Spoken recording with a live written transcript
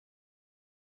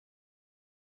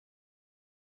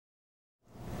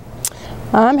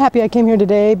I'm happy I came here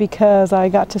today because I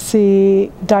got to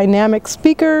see dynamic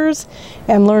speakers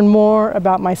and learn more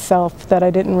about myself that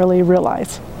I didn't really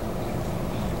realize.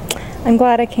 I'm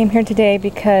glad I came here today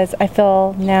because I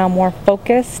feel now more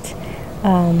focused,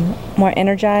 more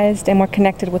energized, and more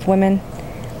connected with women,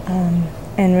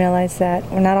 and realize that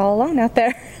we're not all alone out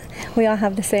there. We all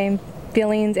have the same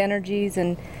feelings, energies,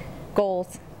 and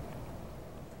goals.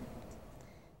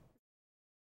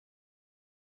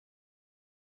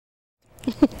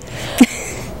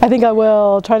 I think I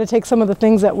will try to take some of the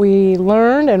things that we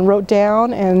learned and wrote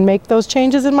down and make those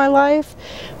changes in my life,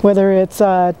 whether it's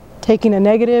taking a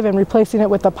negative and replacing it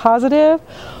with a positive,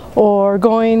 or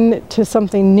going to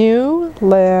something new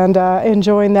and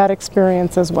enjoying that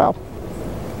experience as well.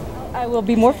 I will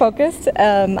be more focused.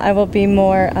 I will be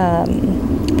more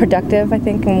productive, I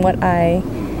think, in what I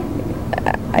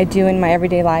do in my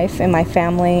everyday life, in my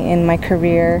family, in my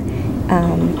career.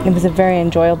 It was a very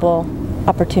enjoyable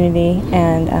opportunity,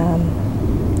 and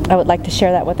I would like to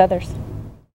share that with others.